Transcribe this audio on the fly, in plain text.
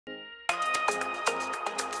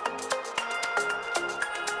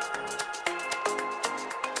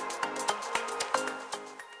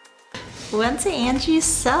Went to Angie's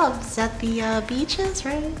Subs at the beaches,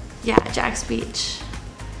 right? Yeah, Jack's Beach.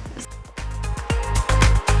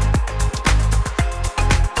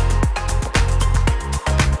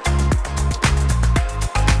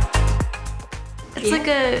 It's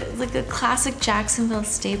like a classic Jacksonville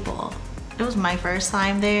staple. It was my first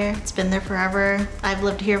time there. It's been there forever. I've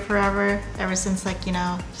lived here forever, ever since like, you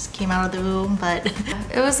know, just came out of the womb, but.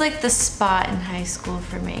 It was like the spot in high school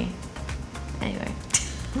for me. Anyway.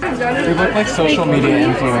 We look like social media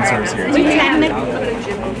influencers here.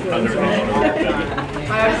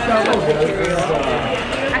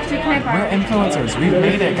 We're influencers. We've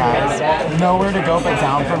made it, guys. Nowhere to go but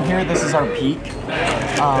down from here. This is our peak.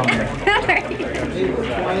 That's all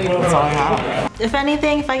I have. If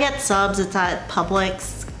anything, if I get subs, it's at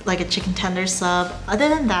Publix, like a chicken tender sub. Other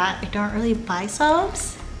than that, I don't really buy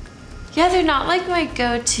subs. Yeah, they're not like my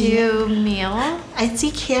go-to meal. I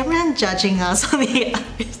see Cameron judging us on the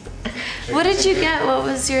others. What did you get? What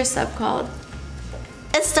was your sub called?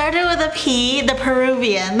 It started with a P, the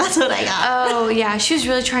Peruvian. That's what I got. Oh yeah, she was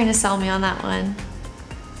really trying to sell me on that one.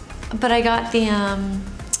 But I got the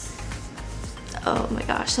oh my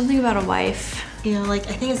gosh, something about a wife. You know, like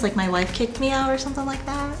I think it's like my wife kicked me out or something like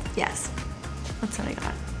that. Yes, that's what I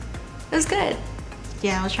got. It was good.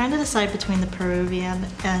 Yeah, I was trying to decide between the Peruvian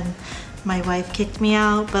and my wife kicked me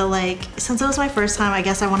out, but like since it was my first time, I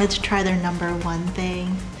guess I wanted to try their #1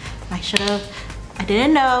 thing. I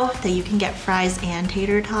didn't know that you can get fries and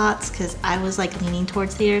tater tots because I was like leaning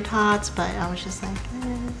towards tater tots, but I was just like,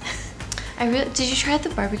 Did you try the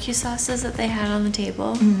barbecue sauces that they had on the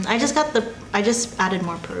table? I just added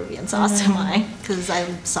more Peruvian sauce to mine because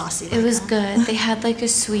I'm saucy. It was good. They had like a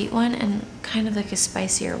sweet one and kind of like a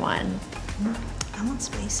spicier one. I want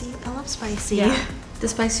spicy. I love spicy. Yeah, the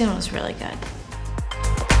spicy one was really good.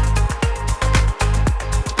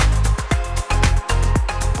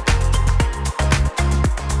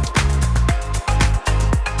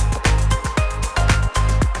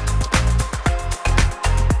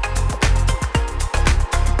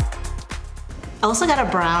 I also got a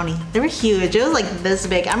brownie. They were huge. It was like this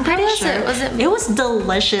big. I'm pretty sure. It was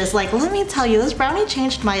delicious. Like, let me tell you, this brownie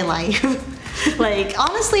changed my life. Like,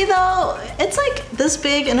 honestly though, it's like this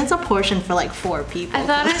big and it's a portion for like 4 people. I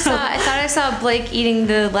thought I saw Blake eating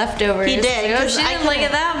the leftovers. He did. Like, oh, she didn't like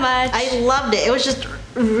it that much. I loved it. It was just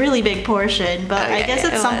a really big portion, but I guess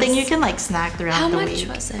it's something you can like snack throughout the week. How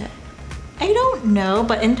much was it? I don't know,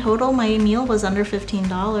 but in total my meal was under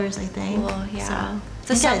 $15, I think. Well, yeah.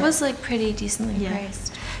 So, the sub was like pretty decently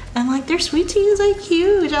priced. And like their sweet tea is like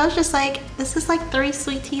huge. I was just like, this is like 3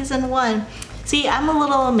 sweet teas in one. See, I'm a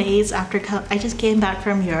little amazed after I just came back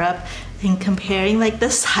from Europe and comparing like the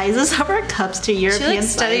sizes of our cups to European Should, like,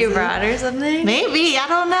 study sizes. abroad or something? Maybe, I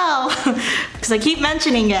don't know. Because I keep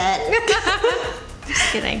mentioning it.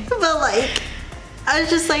 Just kidding. But like, I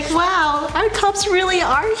was just like, wow, our cups really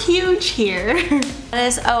are huge here.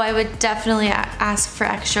 I would definitely ask for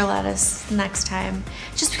extra lettuce next time,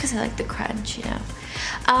 just because I like the crunch, you know.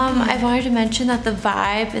 I wanted to mention that the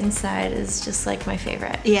vibe inside is just like my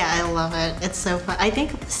favorite. Yeah, I love it. It's so fun. I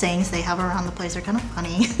think the sayings they have around the place are kind of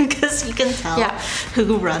funny because you can tell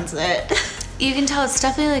who runs it. You can tell it's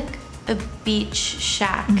definitely like a beach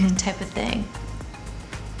shack type of thing.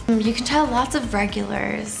 You can tell lots of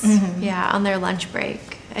regulars, on their lunch break.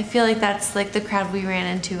 I feel like that's like the crowd we ran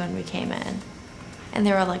into when we came in. And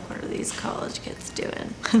they were like, what are these college kids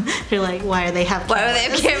doing? You're like, why do they have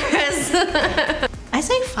cameras? I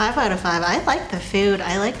say 5 out of 5. I like the food.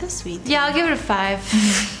 I like the sweet tea. Yeah, I'll give it a 5.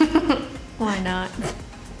 Why not?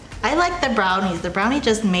 I like the brownies. The brownie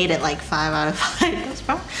just made it like 5 out of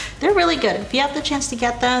 5. They're really good. If you have the chance to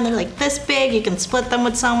get them, they're like this big. You can split them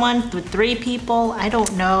with someone, with 3 people. I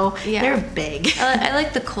don't know. Yeah. They're big. I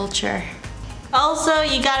like the culture. Also,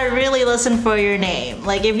 you gotta really listen for your name.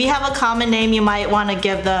 Like, if you have a common name, you might want to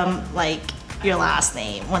give them like your last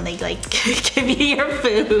name when they like give you your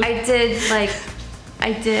food.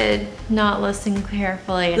 I did not listen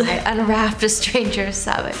carefully, and I unwrapped a stranger's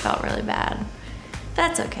sub. I felt really bad.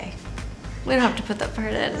 That's okay. We don't have to put that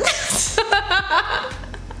part in.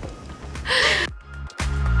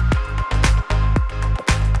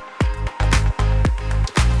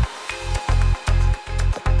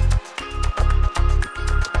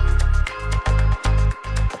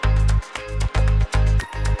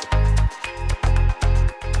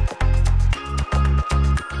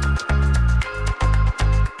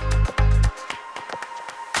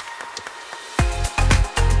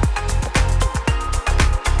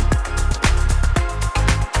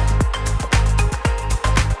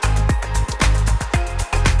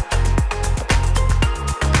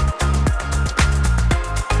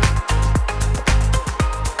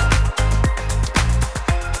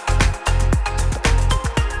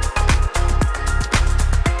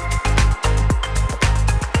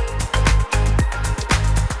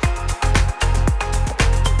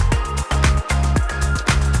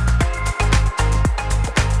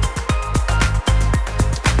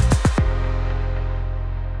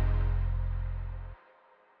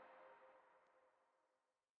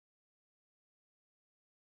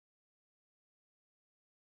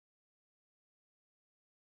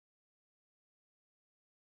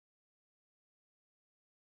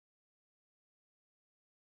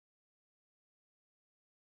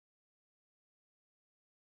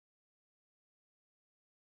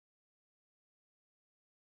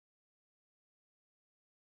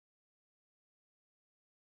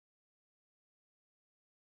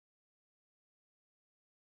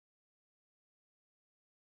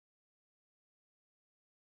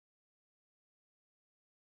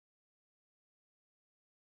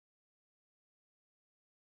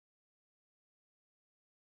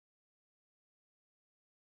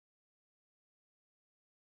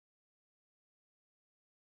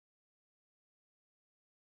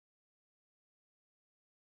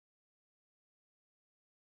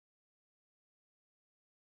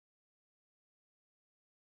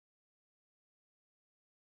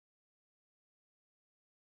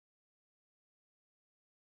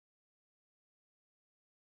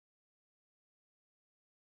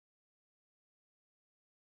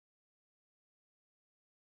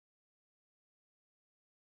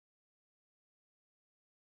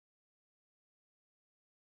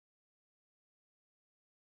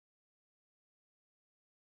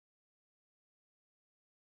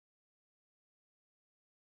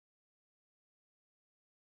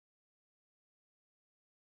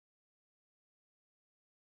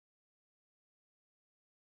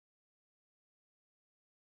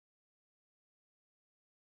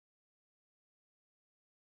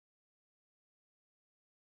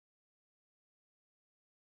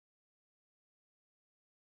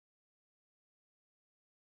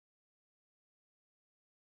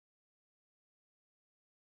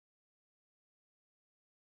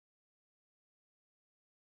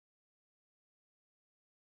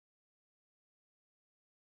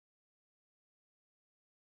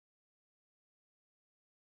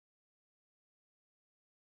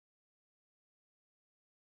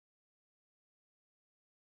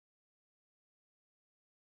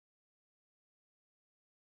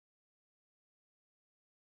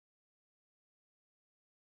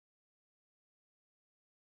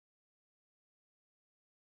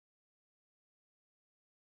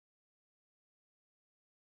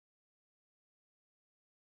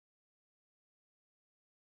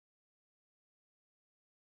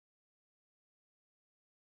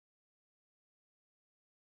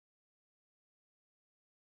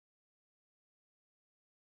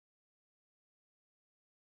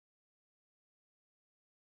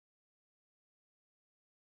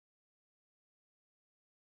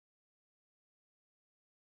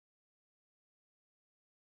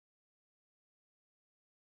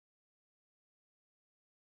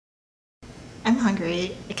 I'm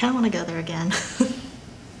hungry. I kind of want to go there again.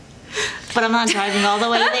 But I'm not driving all the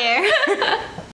way there.